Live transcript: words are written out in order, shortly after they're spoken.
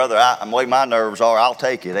Brother, the way my nerves are, I'll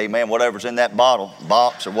take it. Amen. Whatever's in that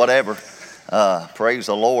box or whatever. Praise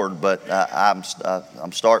the Lord. But I'm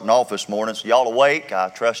starting off this morning. So y'all awake? I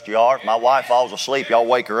trust you are. If my wife falls asleep, y'all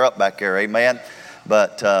wake her up back there. Amen.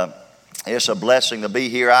 But it's a blessing to be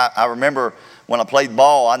here. I remember when I played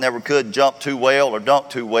ball, I never could jump too well or dunk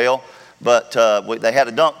too well. But they had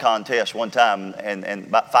a dunk contest one time, and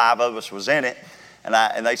about 5 of us was in it.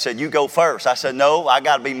 And they said, you go first. I said, no, I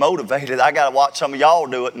got to be motivated. I got to watch some of y'all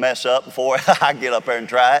do it and mess up before I get up there and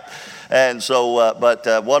try it. And so, but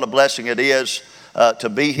what a blessing it is to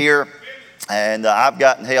be here. And I've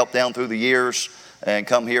gotten help down through the years and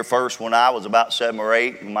come here first when I was about 7 or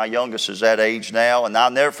 8. My youngest is that age now, and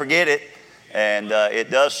I'll never forget it. And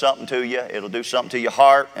it does something to you. It'll do something to your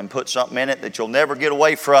heart and put something in it that you'll never get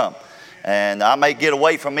away from. And I may get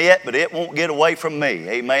away from it, but it won't get away from me.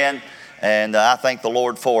 Amen. And I thank the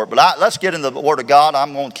Lord for it. But let's get into the Word of God.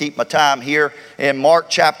 I'm going to keep my time here in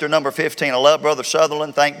Mark chapter number 15. I love Brother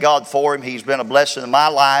Sutherland. Thank God for him. He's been a blessing in my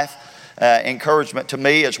life, encouragement to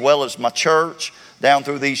me as well as my church down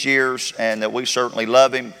through these years. And that we certainly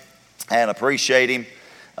love him and appreciate him.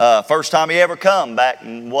 First time he ever come back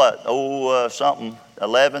in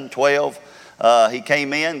 11, 12. He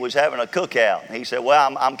came in, was having a cookout. He said,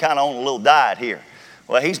 well, I'm kind of on a little diet here.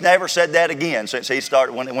 Well, he's never said that again since he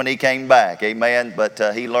started when he came back. Amen. But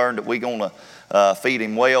he learned that we're going to feed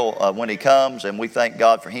him well when he comes. And we thank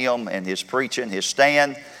God for him and his preaching, his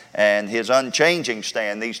stand, and his unchanging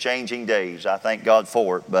stand these changing days. I thank God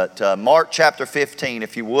for it. But Mark chapter 15,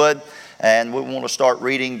 if you would. And we want to start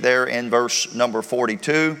reading there in verse number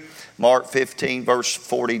 42. Mark 15, verse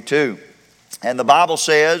 42. And the Bible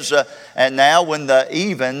says, and now when the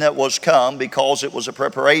even was come, because it was a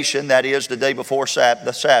preparation, that is, the day before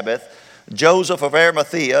the Sabbath, Joseph of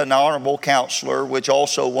Arimathea, an honorable counselor, which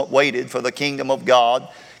also waited for the kingdom of God,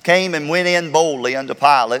 came and went in boldly unto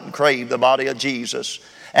Pilate and craved the body of Jesus.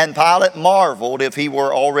 And Pilate marveled if he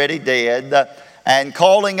were already dead. And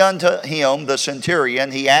calling unto him the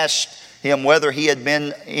centurion, he asked him whether he had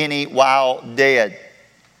been any while dead.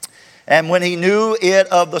 And when he knew it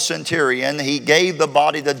of the centurion, he gave the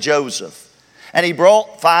body to Joseph. And he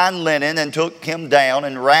brought fine linen and took him down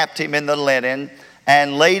and wrapped him in the linen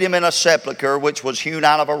and laid him in a sepulchre which was hewn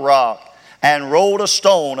out of a rock and rolled a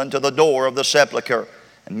stone unto the door of the sepulchre.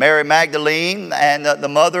 And Mary Magdalene and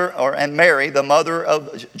Mary, the mother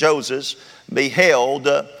of Joseph, beheld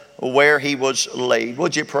where he was laid.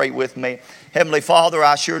 Would you pray with me? Heavenly Father,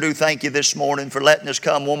 I sure do thank you this morning for letting us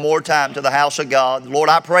come one more time to the house of God. Lord,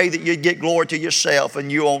 I pray that you'd get glory to yourself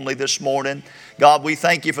and you only this morning. God, we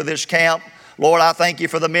thank you for this camp. Lord, I thank you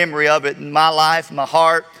for the memory of it in my life, my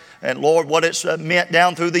heart, and Lord, what it's meant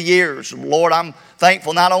down through the years. Lord, I'm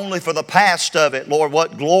thankful not only for the past of it, Lord,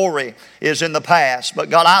 what glory is in the past, but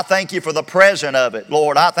God, I thank you for the present of it.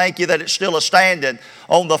 Lord, I thank you that it's still a standing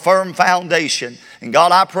on the firm foundation. And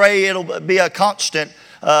God, I pray it'll be a constant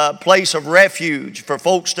place of refuge for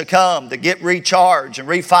folks to come to get recharged and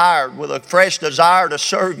refired with a fresh desire to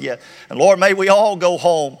serve you. And Lord, may we all go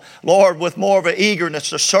home, Lord, with more of an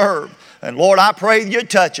eagerness to serve. And Lord, I pray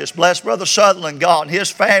you'd touch us. Bless Brother Sutherland, God, and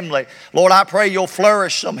his family. Lord, I pray you'll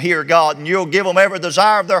flourish them here, God, and you'll give them every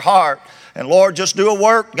desire of their heart. And Lord, just do a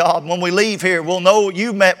work, God. When we leave here, we'll know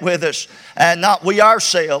you met with us and not we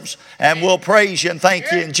ourselves. And we'll praise you and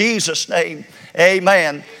thank you in Jesus' name.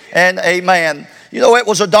 Amen and amen. You know, it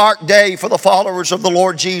was a dark day for the followers of the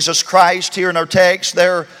Lord Jesus Christ. Here in our text,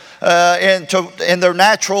 in their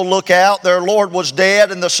natural lookout, their Lord was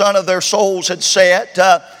dead and the sun of their souls had set.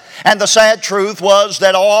 And the sad truth was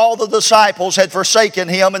that all the disciples had forsaken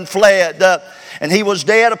him and fled. And he was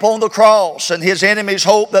dead upon the cross. And his enemies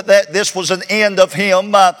hoped that this was an end of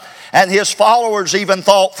him. And his followers even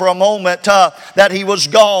thought for a moment that he was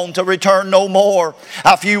gone to return no more.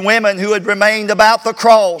 A few women who had remained about the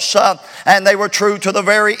cross, and they were true to the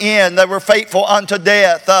very end. They were faithful unto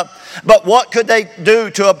death. But what could they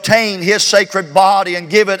do to obtain his sacred body and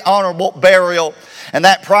give it honorable burial? And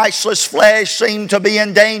that priceless flesh seemed to be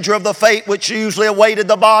in danger of the fate which usually awaited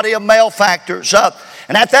the body of malefactors.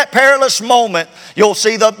 And at that perilous moment, you'll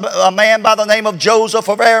see a man by the name of Joseph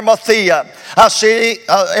of Arimathea.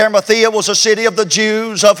 Arimathea was a city of the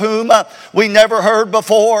Jews of whom we never heard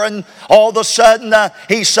before. And all of a sudden,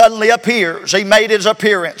 he suddenly appears. He made his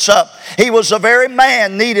appearance. He was the very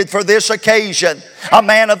man needed for this occasion. A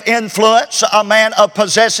man of influence, a man of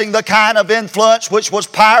possessing the kind of influence which was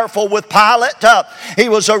powerful with Pilate. He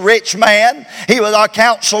was a rich man. He was a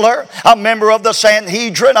counselor, a member of the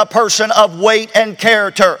Sanhedrin, a person of weight and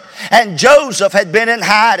character. And Joseph had been in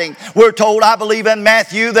hiding. We're told, I believe in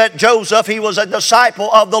Matthew, that Joseph, he was a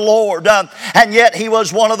disciple of the Lord. And yet he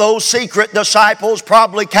was one of those secret disciples,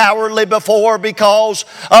 probably cowardly before because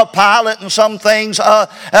of Pilate and some things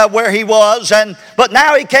where he was. But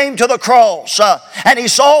now he came to the cross and he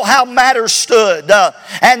saw how matters stood.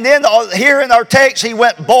 And then here in our text, he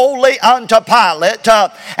went boldly unto Pilate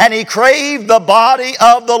and he craved the body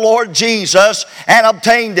of the Lord Jesus and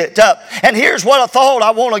obtained it. And here's what I thought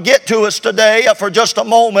I want to get to us today for just a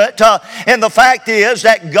moment. And the fact is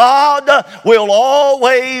that God will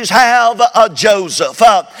always have a Joseph.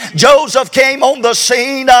 Joseph came on the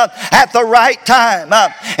scene at the right time.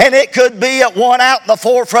 And it could be one out in the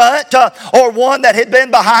forefront or one that had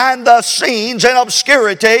been behind the scenes in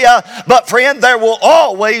obscurity. But friend, there will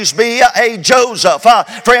always be a Joseph.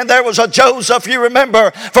 Friend, there was a Joseph, you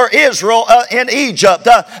remember, for Israel in Egypt.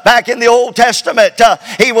 Back in the Old Testament,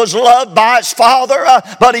 he was loved by his father,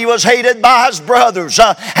 but he was hated by his brothers.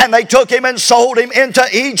 And they took him and sold him into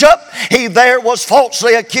Egypt. He there was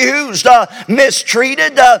falsely accused,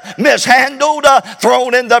 mistreated, mishandled,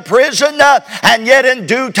 thrown into prison. And yet in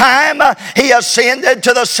due time, he ascended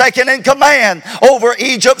to the second in command over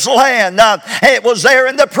Egypt's land. It was there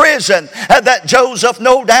in the prison that Joseph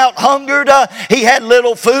no doubt hungered. He had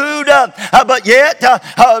little food, but yet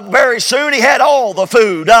very soon he had all the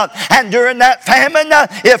food. And during that famine,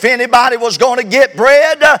 if anybody was going to get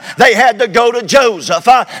bread, they had to go to Joseph.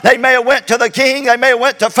 They may have went to the king, they may have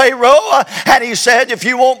went to Pharaoh, and he said, if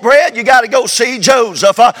you want bread, you got to go see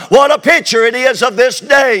Joseph. What a picture it is of this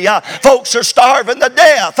day. Folks are starving to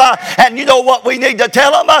death. And you know what we need to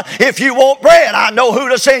tell them? If you want bread, I know who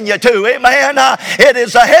to send you to. Amen. It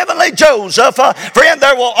is a heavenly Joseph. Friend,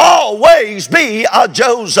 there will always be a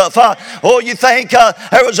Joseph. Oh, you think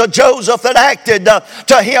there was a Joseph that acted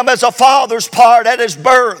to him as a father's part at his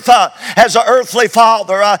birth, as an earthly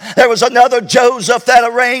father. There was another Joseph that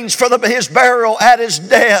arranged for his burial at his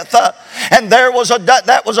death. And that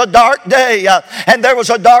was a dark day. And there was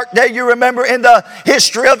a dark day, you remember, in the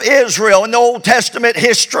history of Israel, in the Old Testament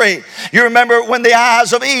history. You remember when the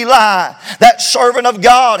eyes of Eli, that servant of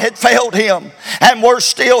God, had failed him. And worse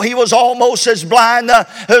still, he was almost as blind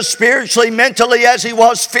spiritually, mentally, as he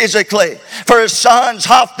was physically. For his sons,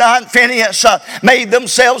 Hophni and Phinehas, made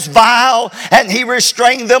themselves vile, and he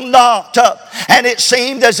restrained them not. And it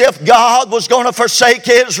seemed as if God was going to forsake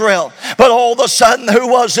Israel. But all of a sudden, who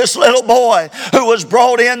was this little boy who was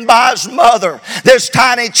brought in by his mother? This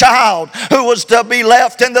tiny child who was to be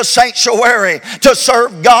left in the sanctuary to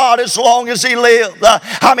serve God as long as he lived.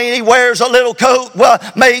 He wears a little coat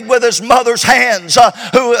made with his mother's hands.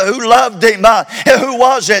 Who loved him? Who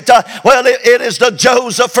was it? Well, it is the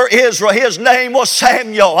Joseph for Israel. His name was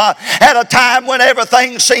Samuel. At a time when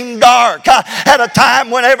everything seemed dark, at a time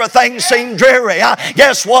when everything seemed dreary,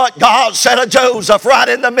 guess what? God set a Joseph right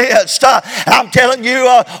in the midst. I'm telling you,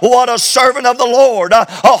 what a servant of the Lord, a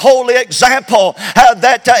holy example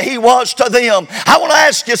that he was to them. I want to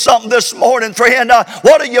ask you something this morning, friend.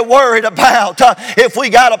 What are you worried about? If we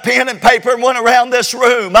got a pen and paper and went around this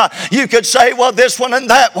room, you could say, well, this one and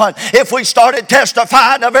that one. If we started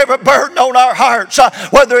testifying of every burden on our hearts,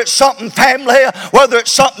 whether it's something family, whether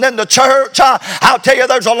it's something in the church, I'll tell you,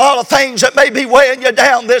 there's a lot of things that may be weighing you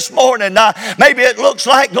down this morning. Maybe it looks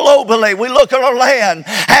like globally, we look at our land,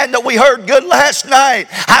 and we heard good last night,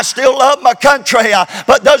 I still love my country,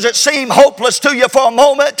 but does it seem hopeless to you for a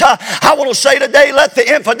moment? I want to say today, let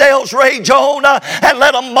the infidels rage on, and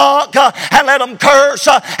let them mock, and let them curse,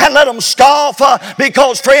 and let them scoff,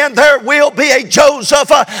 because friend, there will be a Joseph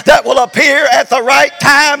that will appear at the right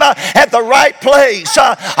time, at the right place.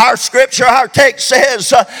 Our scripture, our text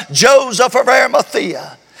says, Joseph of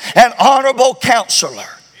Arimathea, an honorable counselor.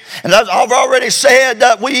 And as I've already said,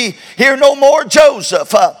 we hear no more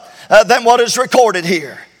Joseph than what is recorded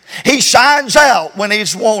here. He shines out when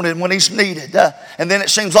he's wanted, when he's needed, and then it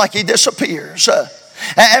seems like he disappears.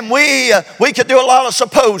 And we could do a lot of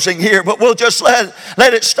supposing here, but we'll just let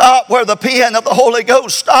it stop where the pen of the Holy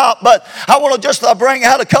Ghost stopped. But I want to just bring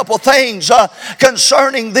out a couple things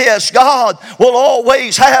concerning this. God will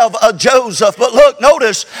always have a Joseph. But look,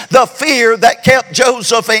 notice the fear that kept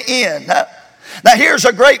Joseph in. Now here's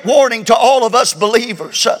a great warning to all of us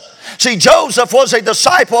believers. See, Joseph was a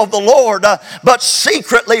disciple of the Lord, but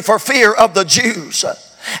secretly for fear of the Jews.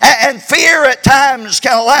 And fear at times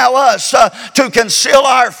can allow us to conceal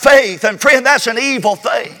our faith. And friend, that's an evil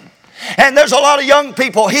thing. And there's a lot of young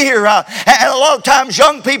people here, and a lot of times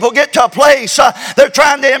young people get to a place, they're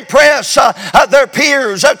trying to impress their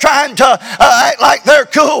peers. They're trying to act like they're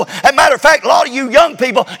cool. As a matter of fact, a lot of you young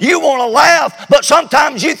people, you want to laugh, but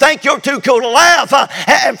sometimes you think you're too cool to laugh.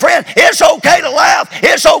 And friend, it's okay to laugh.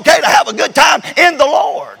 It's okay to have a good time in the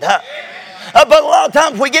Lord. But a lot of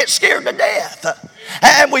times we get scared to death.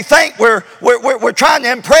 And we think we're trying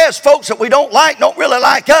to impress folks that we don't like, don't really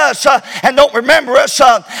like us, and don't remember us.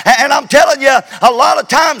 And I'm telling you, a lot of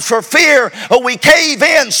times for fear, we cave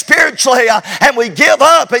in spiritually and we give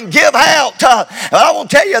up and give out. But I want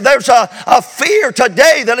to tell you, there's a fear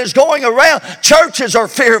today that is going around. Churches are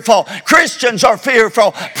fearful. Christians are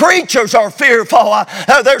fearful. Preachers are fearful.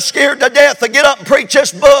 They're scared to death to get up and preach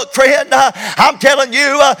this book, friend. I'm telling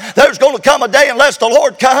you, there's going to come a day, unless the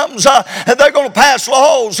Lord comes, they're going to pass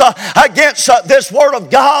laws against this Word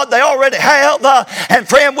of God. They already have. And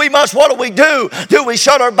friend, we must, what do? Do we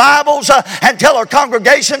shut our Bibles and tell our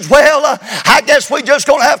congregations, well, I guess we just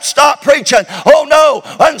going to have to stop preaching? Oh no,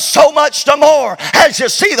 and so much the more as you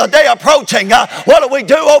see the day approaching. What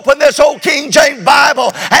do? Open this old King James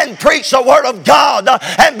Bible and preach the Word of God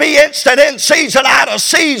and be instant in season, out of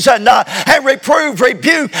season, and reprove,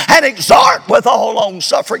 rebuke, and exhort with all long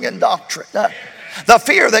suffering and doctrine. The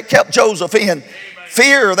fear that kept Joseph in,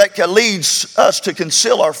 fear that leads us to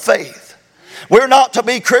conceal our faith. We're not to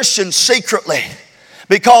be Christians secretly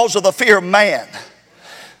because of the fear of man.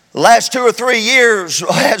 The last 2 or 3 years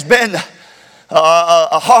has been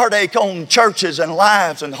a heartache on churches and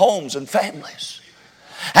lives and homes and families.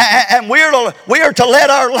 And we are to let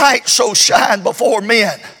our light so shine before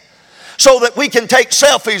men so that we can take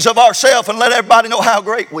selfies of ourselves and let everybody know how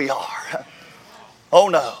great we are. Oh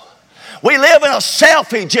no. We live in a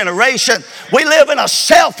selfie generation. We live in a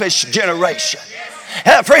selfish generation.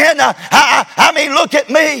 Friend, I mean, look at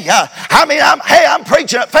me. I'm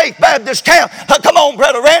preaching at Faith Baptist Camp. Come on,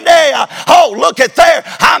 Brother Randy. Oh, look at there.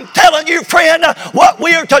 I'm telling you, friend, what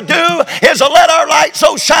we are to do is to let our light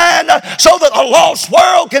so shine so that a lost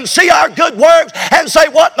world can see our good works and say,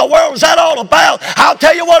 what in the world is that all about? I'll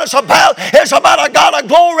tell you what it's about. It's about a God of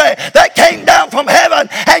glory that came down from heaven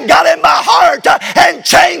and got in my heart and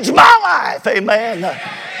changed my life. Amen.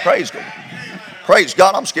 Praise God. Praise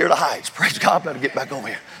God, I'm scared of heights. Praise God, I better get back over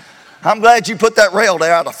here. I'm glad you put that rail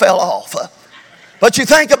there. I'd have fell off. But you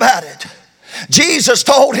think about it. Jesus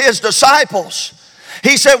told his disciples,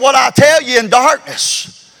 he said, what I tell you in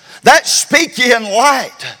darkness, that speak ye in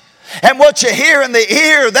light. And what you hear in the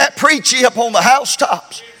ear, that preach ye upon the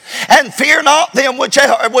housetops. And fear not them which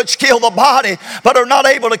kill the body, but are not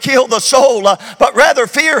able to kill the soul, but rather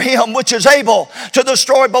fear him which is able to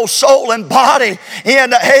destroy both soul and body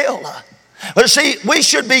in hell. But see, we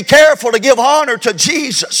should be careful to give honor to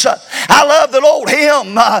Jesus. I love that old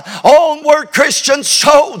hymn, onward Christian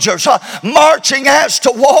soldiers, marching as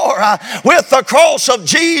to war, with the cross of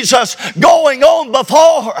Jesus going on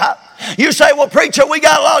before. You say, well, preacher, we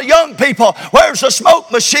got a lot of young people. Where's the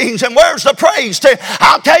smoke machines and where's the praise team?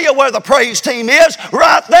 I'll tell you where the praise team is,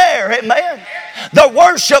 right there, amen. The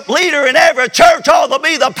worship leader in every church ought to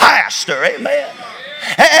be the pastor, amen.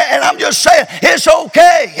 And I'm just saying, it's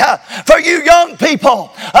okay for you young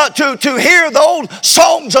people to hear the old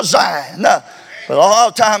songs of Zion. But a lot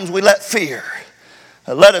of times we let fear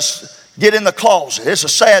let us get in the closet. It's a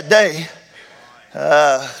sad day.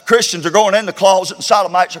 Christians are going in the closet and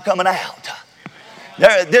sodomites are coming out.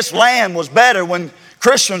 This land was better when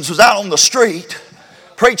Christians was out on the street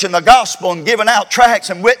preaching the gospel and giving out tracts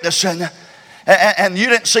and witnessing. And you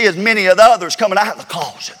didn't see as many of the others coming out of the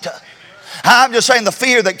closet. I'm just saying the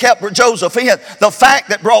fear that kept Joseph in, the fact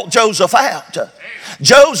that brought Joseph out.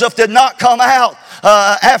 Joseph did not come out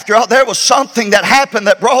after all. There was something that happened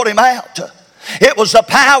that brought him out. It was the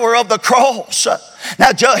power of the cross.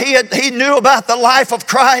 Now, he knew about the life of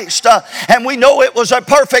Christ, and we know it was a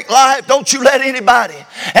perfect life. Don't you let anybody,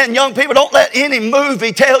 and young people, don't let any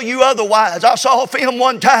movie tell you otherwise. I saw a film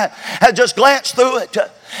one time. I just glanced through it,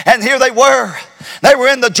 and here they were. They were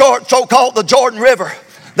in the so-called the Jordan River.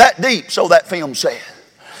 That deep, so that film said.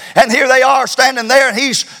 And here they are standing there, and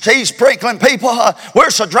he's sprinkling people. We're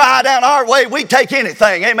so dry down our way, we take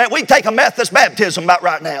anything, amen. We take a Methodist baptism about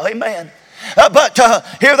right now, amen. But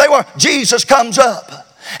here they were. Jesus comes up,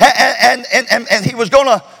 and he was going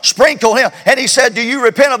to sprinkle him. And he said, do you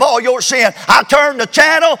repent of all your sin? I turned the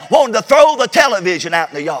channel, wanted to throw the television out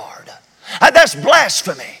in the yard. That's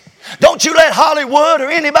blasphemy. Don't you let Hollywood or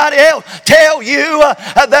anybody else tell you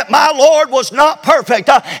that my Lord was not perfect.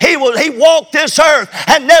 He walked this earth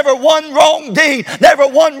and never one wrong deed, never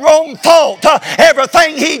one wrong thought.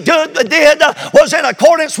 Everything He did was in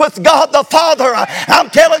accordance with God the Father. I'm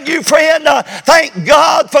telling you, friend, thank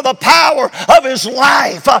God for the power of His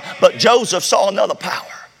life. But Joseph saw another power.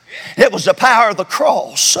 It was the power of the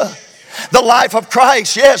cross. The life of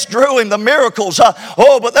Christ, yes, drew him the miracles.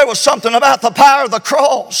 But there was something about the power of the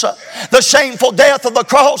cross. The shameful death of the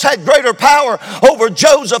cross had greater power over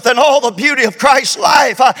Joseph than all the beauty of Christ's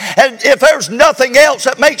life. And if there's nothing else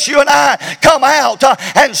that makes you and I come out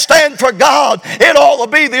and stand for God, it ought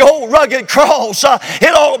to be the old rugged cross.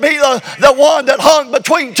 It ought to be the one that hung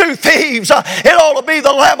between two thieves. It ought to be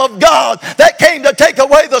the Lamb of God that came to take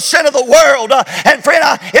away the sin of the world. And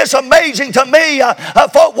friend, it's amazing to me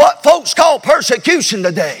what folks call persecution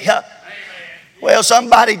today. Well,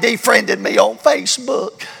 somebody defriended me on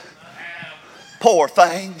Facebook. Poor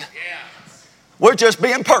thing. We're just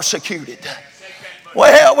being persecuted.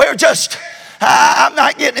 Well, I'm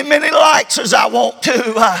not getting as many likes as I want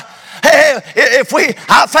to.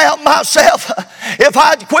 I found myself, if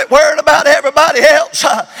I'd quit worrying about everybody else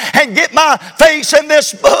and get my face in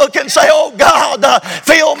this book and say, oh God,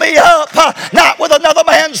 fill me up, not with another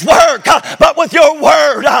man's work, but with your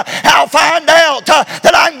word, I'll find out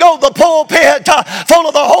that I can go to the pulpit full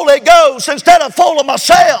of the Holy Ghost instead of full of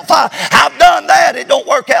myself. I've done that. It don't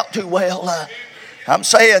work out too well. I'm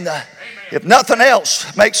saying if nothing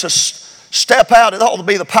else makes us step out, it ought to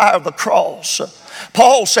be the power of the cross.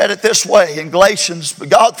 Paul said it this way in Galatians,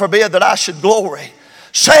 God forbid that I should glory,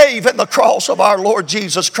 save in the cross of our Lord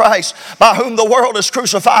Jesus Christ, by whom the world is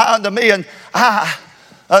crucified unto me, and I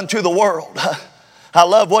unto the world. I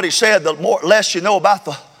love what he said, the less you know about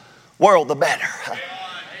the world, the better.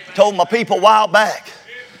 I told my people a while back,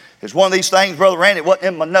 it's one of these things, Brother Randy, it wasn't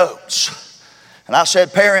in my notes. And I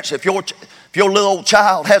said, parents, if your little old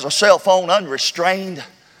child has a cell phone unrestrained,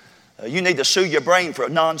 you need to sue your brain for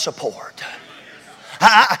non-support.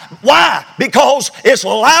 Why? Because it's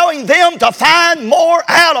allowing them to find more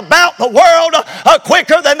out about the world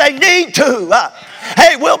quicker than they need to.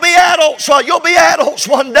 Hey, we'll be adults. You'll be adults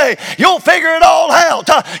one day. You'll figure it all out.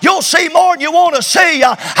 You'll see more than you want to see.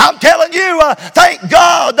 I'm telling you, thank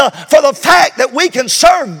God for the fact that we can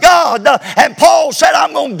serve God. And Paul said,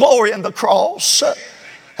 I'm going to glory in the cross.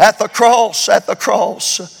 At the cross,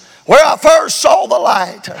 where I first saw the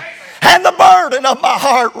light. And the burden of my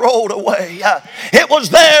heart rolled away. It was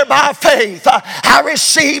there by faith. I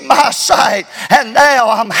received my sight. And now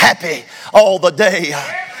I'm happy all the day.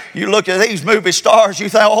 You look at these movie stars, you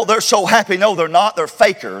think, oh, they're so happy. No, they're not. They're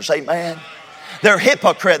fakers. Amen. They're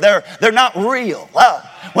hypocrites. They're not real.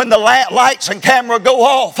 When the lights and camera go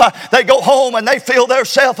off, they go home and they fill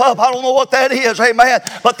themselves up. I don't know what that is, amen.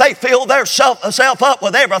 But they fill themselves up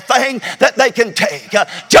with everything that they can take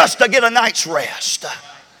just to get a night's rest.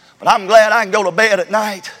 But I'm glad I can go to bed at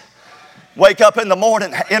night, wake up in the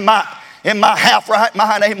morning in my half right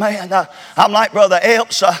mind, amen. I'm like Brother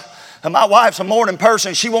Epps. My wife's a morning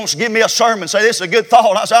person. She wants to give me a sermon, say this is a good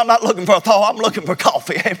thought. I say, I'm not looking for a thought. I'm looking for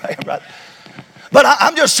coffee, amen. Right? But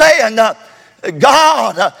I'm just saying,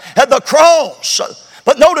 God at the cross.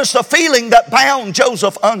 But notice the feeling that bound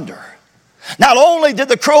Joseph under. Not only did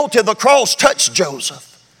the cruelty of the cross touch Joseph,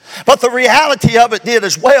 but the reality of it did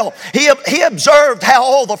as well. He observed how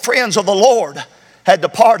all the friends of the Lord had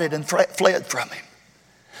departed and fled from him.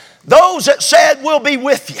 Those that said, we'll be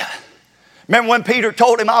with you. Remember when Peter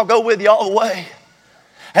told him, I'll go with you all the way?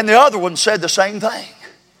 And the other one said the same thing.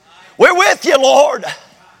 We're with you, Lord.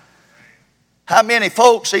 How many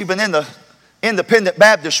folks, even in the independent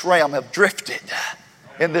Baptist realm, have drifted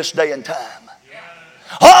in this day and time?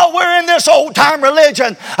 Oh, we're in this old-time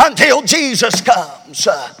religion until Jesus comes.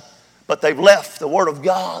 But they've left the Word of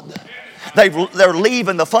God. They're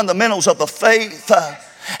leaving the fundamentals of the faith.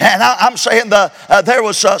 And I'm saying there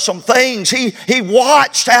was some things. He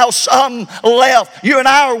watched how some left. You and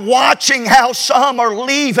I are watching how some are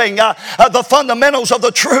leaving the fundamentals of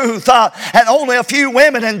the truth. And only a few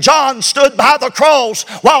women and John stood by the cross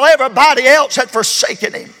while everybody else had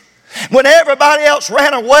forsaken him. When everybody else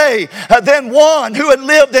ran away, then one who had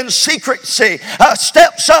lived in secrecy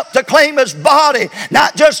steps up to claim his body.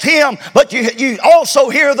 Not just him, but you also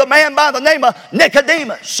hear the man by the name of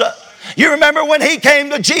Nicodemus. You remember when he came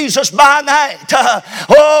to Jesus by night.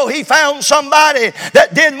 He found somebody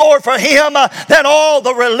that did more for him than all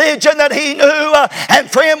the religion that he knew. And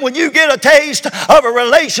friend, when you get a taste of a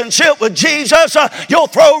relationship with Jesus, you'll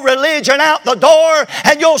throw religion out the door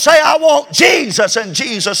and you'll say, I want Jesus and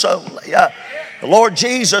Jesus only. The Lord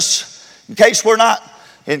Jesus, in case we're not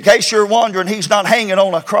In case you're wondering, He's not hanging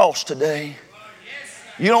on a cross today.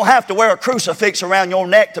 You don't have to wear a crucifix around your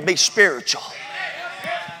neck to be spiritual.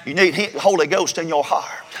 You need the Holy Ghost in your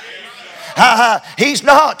heart. He's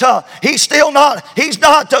not. He's still not. He's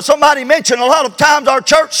not. Somebody mentioned a lot of times our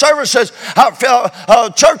church services,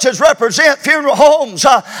 churches represent funeral homes.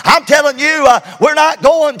 I'm telling you, we're not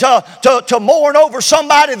going to mourn over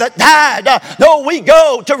somebody that died. No, we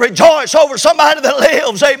go to rejoice over somebody that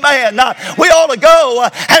lives. Amen. We ought to go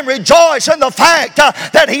and rejoice in the fact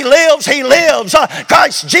that He lives. He lives.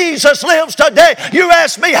 Christ Jesus lives today. You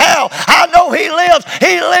ask me how? I know He lives.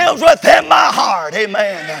 He lives within my heart.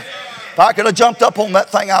 Amen. If I could have jumped up on that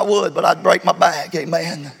thing, I would, but I'd break my back.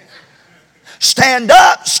 Amen. Stand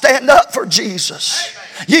up for Jesus.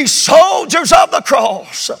 Ye soldiers of the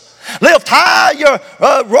cross, lift high your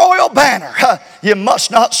royal banner. You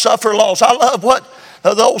must not suffer loss. I love what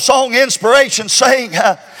the old song Inspiration saying.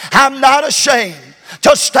 I'm not ashamed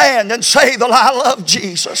to stand and say that I love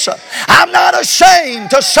Jesus. I'm not ashamed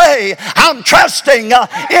to say I'm trusting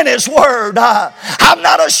in His Word. I'm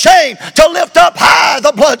not ashamed to lift up high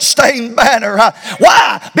the bloodstained banner.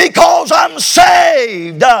 Why? Because I'm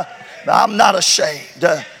saved. I'm not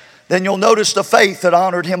ashamed. Then you'll notice the faith that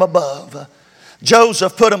honored him above.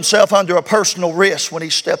 Joseph put himself under a personal risk when he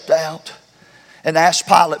stepped out and asked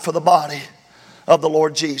Pilate for the body of the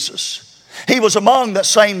Lord Jesus. He was among that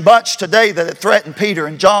same bunch today that had threatened Peter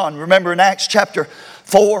and John. Remember in Acts chapter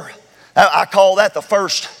 4? I call that the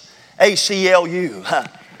first ACLU,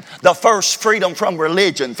 the first Freedom from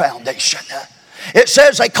Religion Foundation. It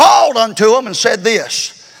says they called unto them and said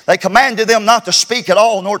this. They commanded them not to speak at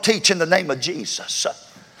all nor teach in the name of Jesus.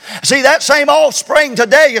 See, that same offspring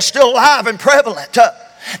today is still alive and prevalent.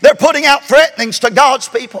 They're putting out threatenings to God's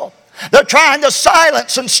people. They're trying to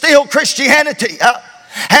silence and steal Christianity.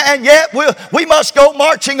 And yet we must go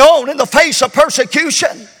marching on in the face of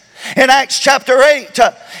persecution. In Acts chapter 8,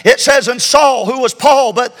 it says, and Saul, who was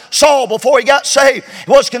Paul, but Saul before he got saved,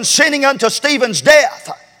 was consenting unto Stephen's death.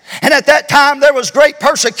 And at that time there was great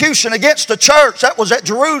persecution against the church that was at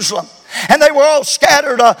Jerusalem. And they were all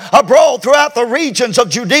scattered abroad throughout the regions of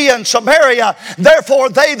Judea and Samaria. Therefore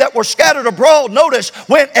they that were scattered abroad, notice,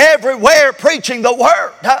 went everywhere preaching the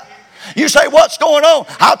word. You say, what's going on?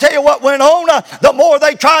 I'll tell you what went on. The more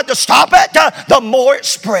they tried to stop it, the more it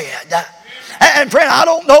spread. And friend, I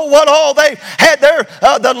don't know what all they had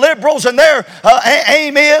the liberals and their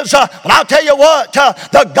aim is. But I'll tell you what,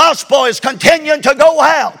 the gospel is continuing to go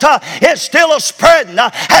out. It's still a spreading.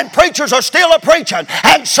 And preachers are still a preaching.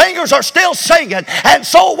 And singers are still singing. And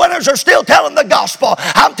soul winners are still telling the gospel.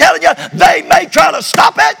 I'm telling you, they may try to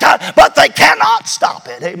stop it, but they cannot stop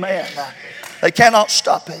it. Amen. They cannot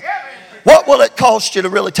stop it. What will it cost you to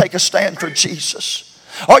really take a stand for Jesus?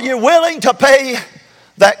 Are you willing to pay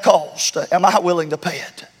that cost? Am I willing to pay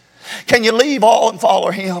it? Can you leave all and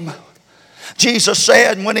follow Him? Jesus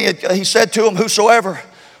said, when he said to him, whosoever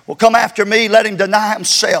will come after me, let him deny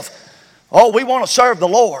himself. Oh, we want to serve the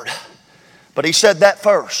Lord. But He said that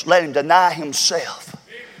first. Let him deny himself.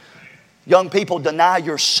 Young people, deny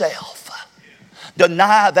yourself.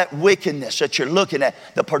 Deny that wickedness that you're looking at,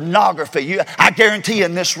 the pornography. I guarantee you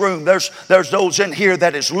in this room, there's those in here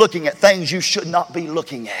that is looking at things you should not be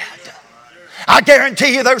looking at. I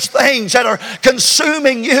guarantee you there's things that are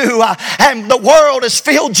consuming you, and the world has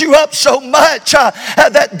filled you up so much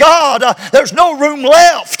that God, there's no room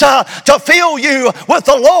left to fill you with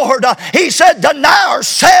the Lord. He said, deny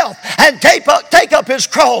ourselves and take up His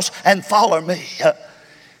cross and follow me.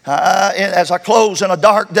 As I close in a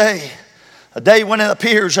dark day, a day when it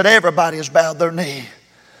appears that everybody has bowed their knee.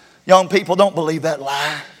 Young people, don't believe that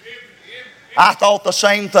lie. I thought the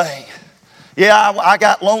same thing. Yeah, I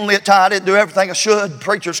got lonely at times. I didn't do everything I should,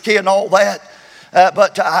 preacher's kid and all that.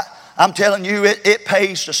 But I'm telling you, it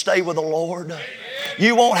pays to stay with the Lord.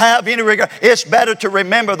 You won't have any regret. It's better to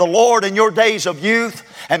remember the Lord in your days of youth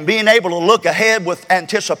and being able to look ahead with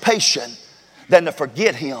anticipation than to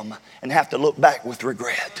forget Him and have to look back with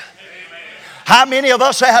regret. How many of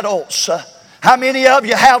us adults, how many of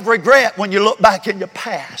you have regret when you look back in your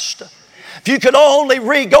past? If you could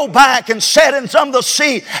only go back and sit in some of the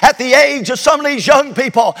seat at the age of some of these young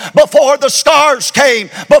people before the scars came,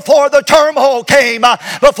 before the turmoil came,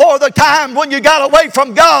 before the time when you got away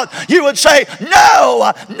from God, you would say,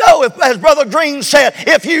 no, if, as Brother Green said,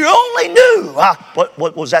 if you only knew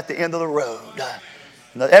what was at the end of the road.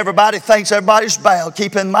 Everybody thinks everybody's bowed.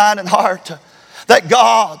 Keep in mind and heart that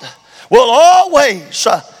God will always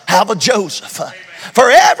have a Joseph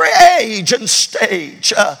for every age and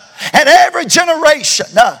stage and every generation.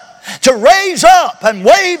 to raise up and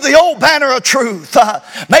wave the old banner of truth.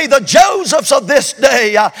 May the Josephs of this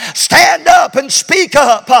day stand up and speak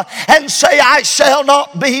up and say, I shall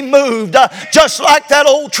not be moved. Just like that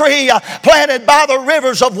old tree planted by the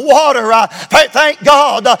rivers of water. Thank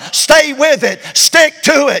God. Stay with it. Stick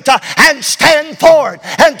to it. And stand for it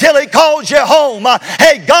until He calls you home.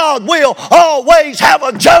 Hey, God will always have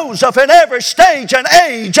a Joseph in every stage and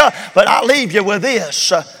age. But I leave you with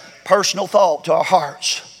this personal thought to our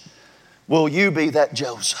hearts. Will you be that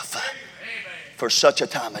Joseph for such a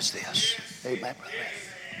time as this? Amen, brother.